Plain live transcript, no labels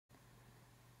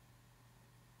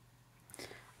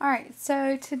All right,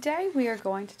 so today we are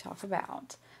going to talk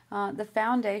about the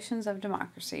foundations of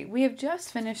democracy. We have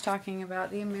just finished talking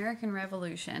about the American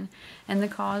Revolution and the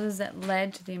causes that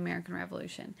led to the American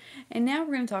Revolution. And now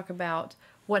we're going to talk about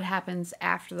what happens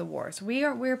after the war. So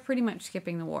we're pretty much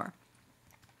skipping the war.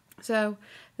 So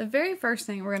the very first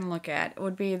thing we're going to look at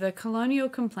would be the colonial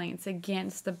complaints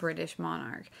against the British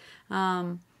monarch.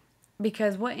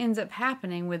 Because what ends up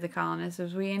happening with the colonists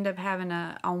is we end up having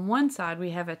on one side,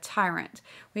 we have a tyrant.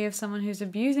 We have someone who's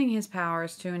abusing his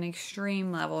powers to an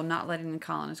extreme level, not letting the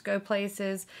colonists go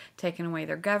places, taking away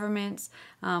their governments,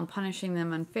 punishing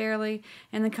them unfairly.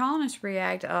 And the colonists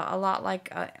react a lot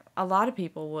like a lot of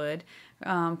people would,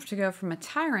 to go from a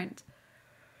tyrant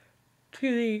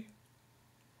to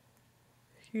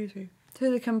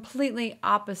the completely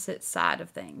opposite side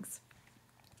of things.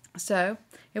 So,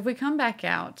 if we come back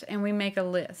out and we make a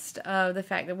list of the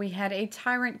fact that we had a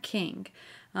tyrant king,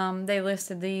 they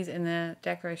listed these in the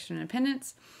Declaration of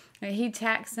Independence. He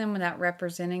taxed them without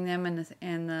representing them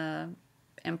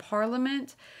in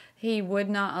Parliament. He would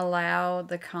not allow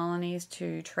the colonies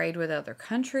to trade with other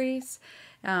countries.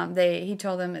 He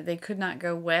told them that they could not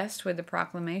go west with the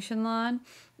Proclamation line,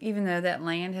 even though that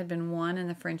land had been won in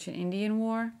the French and Indian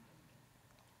War.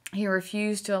 He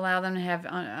refused to allow them to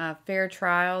have fair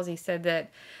trials. He said that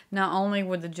not only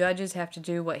would the judges have to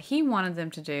do what he wanted them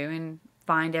to do and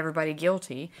find everybody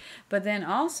guilty, but then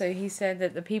also he said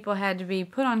that the people had to be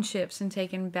put on ships and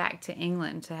taken back to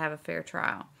England to have a fair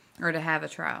trial, or to have a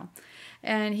trial.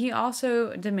 And he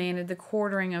also demanded the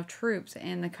quartering of troops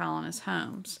in the colonists'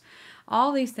 homes.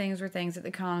 All these things were things that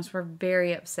the colonists were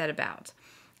very upset about.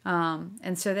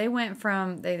 And so they went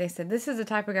from, they said, this is the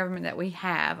type of government that we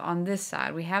have on this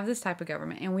side. We have this type of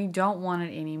government and we don't want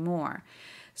it anymore.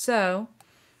 So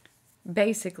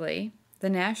basically,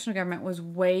 the national government was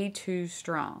way too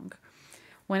strong.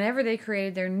 Whenever they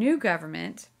created their new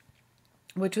government,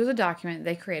 which was a document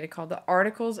they created called the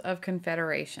Articles of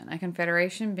Confederation, a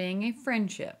confederation being a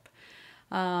friendship,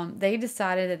 they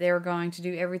decided that they were going to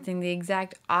do everything the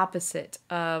exact opposite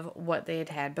of what they had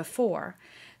had before.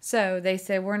 So they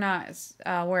said, we're not,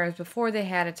 whereas before they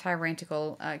had a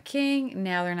tyrannical king,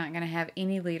 now they're not going to have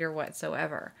any leader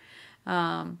whatsoever.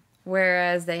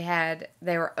 Whereas they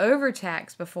were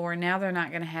overtaxed before, now they're not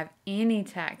going to have any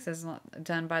taxes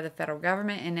done by the federal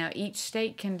government, and now each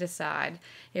state can decide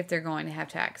if they're going to have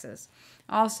taxes.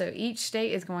 Also, each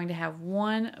state is going to have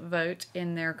one vote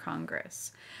in their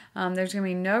Congress. There's going to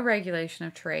be no regulation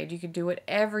of trade. You could do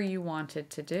whatever you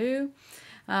wanted to do.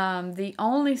 The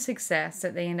only success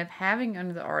that they end up having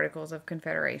under the Articles of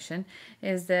Confederation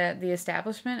is that the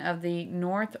establishment of the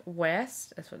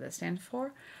Northwest, that's what that stands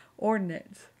for,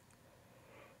 Ordinance.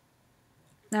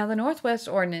 Now, the Northwest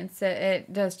Ordinance,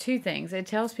 it does two things. It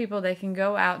tells people they can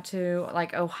go out to,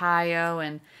 like, Ohio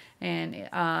and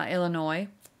Illinois.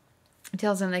 It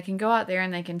tells them they can go out there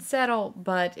and they can settle,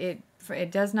 but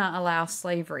it does not allow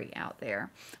slavery out there,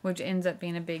 which ends up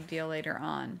being a big deal later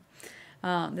on.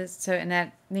 And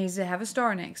that needs to have a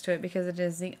star next to it because it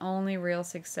is the only real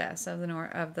success of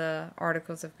the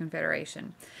Articles of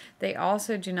Confederation. They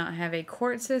also do not have a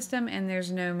court system, and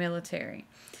there's no military.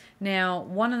 Now,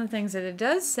 one of the things that it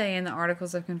does say in the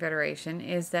Articles of Confederation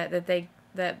is that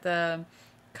the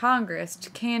Congress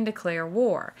can declare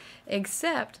war,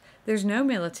 except there's no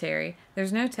military,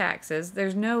 there's no taxes,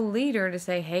 there's no leader to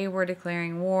say, hey, we're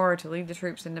declaring war, to lead the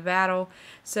troops into battle.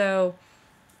 So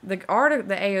the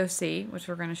AOC, which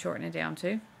we're going to shorten it down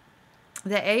to,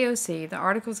 the AOC, the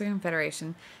Articles of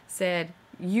Confederation, said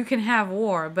you can have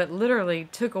war, but literally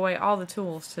took away all the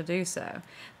tools to do so.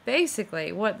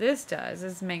 Basically, what this does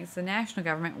is makes the national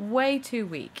government way too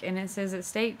weak, and it says that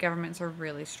state governments are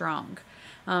really strong,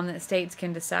 that states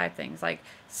can decide things. Like,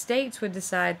 states would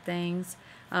decide things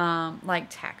like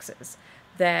taxes,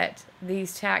 that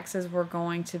these taxes were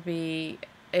going to be,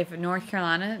 if North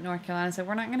Carolina said,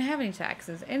 we're not going to have any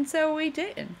taxes. And so we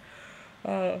did.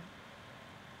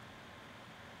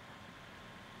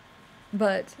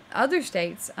 But other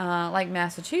states, like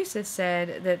Massachusetts,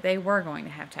 said that they were going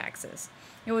to have taxes.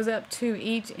 It was up to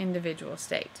each individual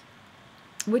state,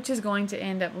 which is going to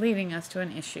end up leading us to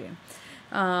an issue.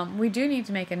 We do need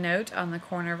to make a note on the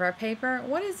corner of our paper.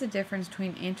 What is the difference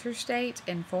between interstate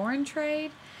and foreign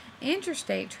trade?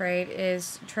 Interstate trade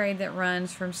is trade that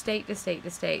runs from state to state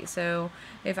to state. So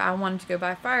if I wanted to go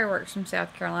buy fireworks from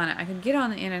South Carolina, I could get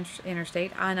on the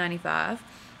interstate, I-95,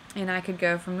 and I could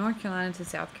go from North Carolina to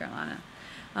South Carolina.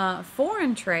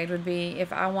 Foreign trade would be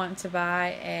if I want to buy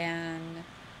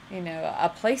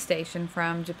a PlayStation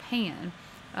from Japan.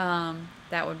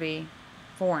 That would be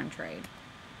foreign trade.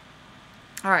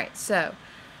 All right, so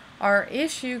Our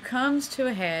issue comes to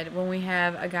a head when we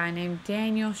have a guy named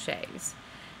Daniel Shays.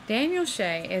 Daniel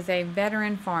Shay is a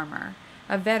veteran farmer.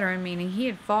 A veteran meaning he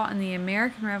had fought in the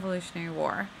American Revolutionary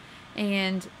War.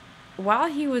 And while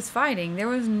he was fighting, there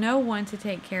was no one to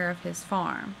take care of his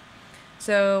farm.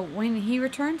 So when he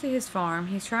returned to his farm,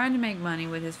 he's trying to make money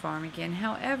with his farm again.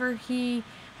 However, he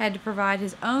had to provide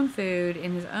his own food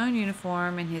in his own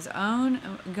uniform and his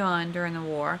own gun during the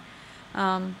war.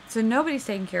 So nobody's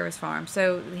taking care of his farm.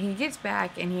 So he gets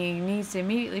back and he needs to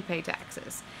immediately pay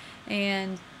taxes.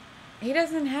 And he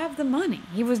doesn't have the money.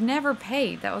 He was never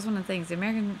paid. That was one of the things. The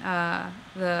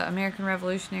American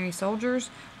Revolutionary soldiers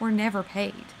were never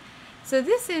paid. So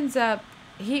this ends up,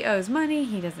 he owes money.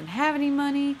 He doesn't have any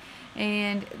money.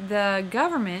 And the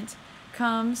government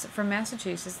comes from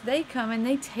Massachusetts. They come and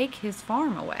they take his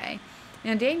farm away.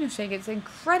 Now Daniel Shay gets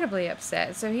incredibly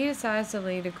upset. So he decides to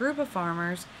lead a group of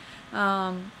farmers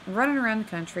running around the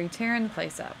country, tearing the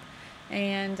place up.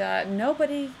 And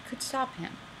nobody could stop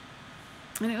him.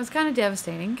 And it was kind of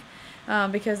devastating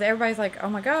because everybody's like, oh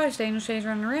my gosh, Daniel Shay's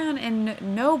running around, and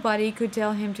nobody could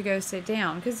tell him to go sit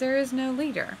down because there is no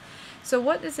leader. So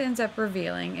what this ends up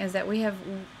revealing is that we have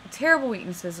terrible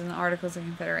weaknesses in the Articles of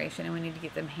Confederation, and we need to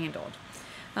get them handled.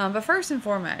 But first and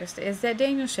foremost is that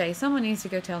Daniel Shay, someone needs to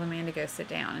go tell the man to go sit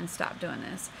down and stop doing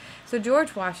this. So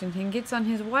George Washington gets on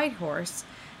his white horse,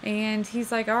 and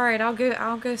he's like, all right,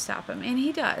 I'll go stop him. And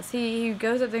he does. He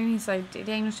goes up there and he's like,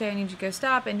 Daniel Shay, I need you to go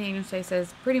stop. And Daniel Shay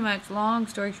says, pretty much, long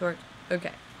story short,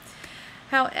 okay.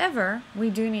 However,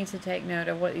 we do need to take note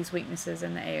of what these weaknesses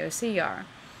in the AOC are.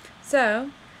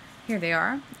 So, here they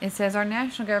are. It says, our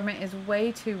national government is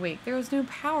way too weak. There was no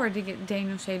power to get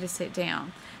Daniel Shay to sit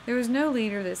down. There was no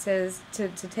leader that says to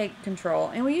take control.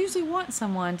 And we usually want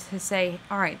someone to say,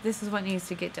 all right, this is what needs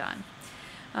to get done.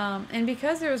 And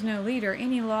because there was no leader,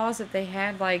 any laws that they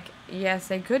had, like, yes,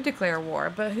 they could declare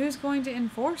war, but who's going to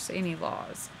enforce any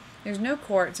laws? There's no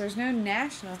courts. There's no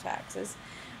national taxes.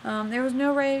 There was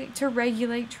no way to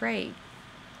regulate trade.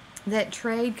 That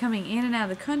trade coming in and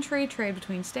out of the country, trade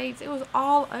between states, it was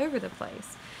all over the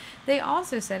place. They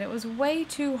also said it was way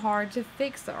too hard to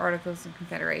fix the Articles of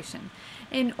Confederation.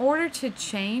 In order to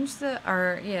change in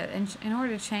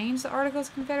order to change the Articles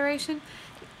of Confederation,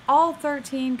 all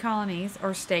 13 colonies,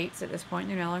 or states at this point,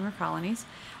 they're no longer colonies,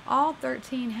 all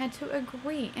 13 had to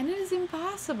agree, and it is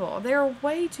impossible. They're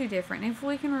way too different. If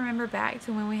we can remember back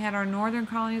to when we had our northern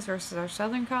colonies versus our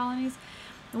southern colonies,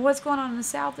 what's going on in the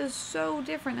South is so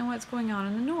different than what's going on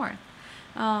in the North.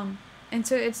 And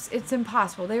so it's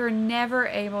impossible. They were never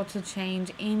able to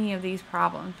change any of these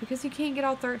problems because you can't get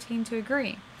all 13 to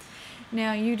agree.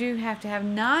 Now, you do have to have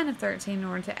 9 of 13 in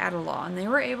order to add a law, and they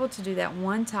were able to do that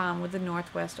one time with the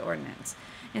Northwest Ordinance.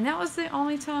 And that was the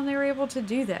only time they were able to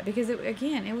do that because, it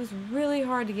was really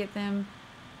hard to get them,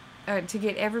 to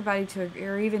get everybody to,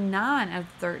 or even 9 of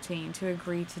 13 to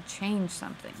agree to change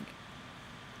something.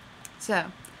 So,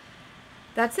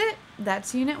 that's it.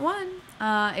 That's Unit 1.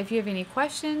 If you have any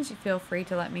questions, feel free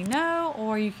to let me know,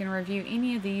 or you can review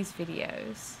any of these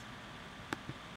videos.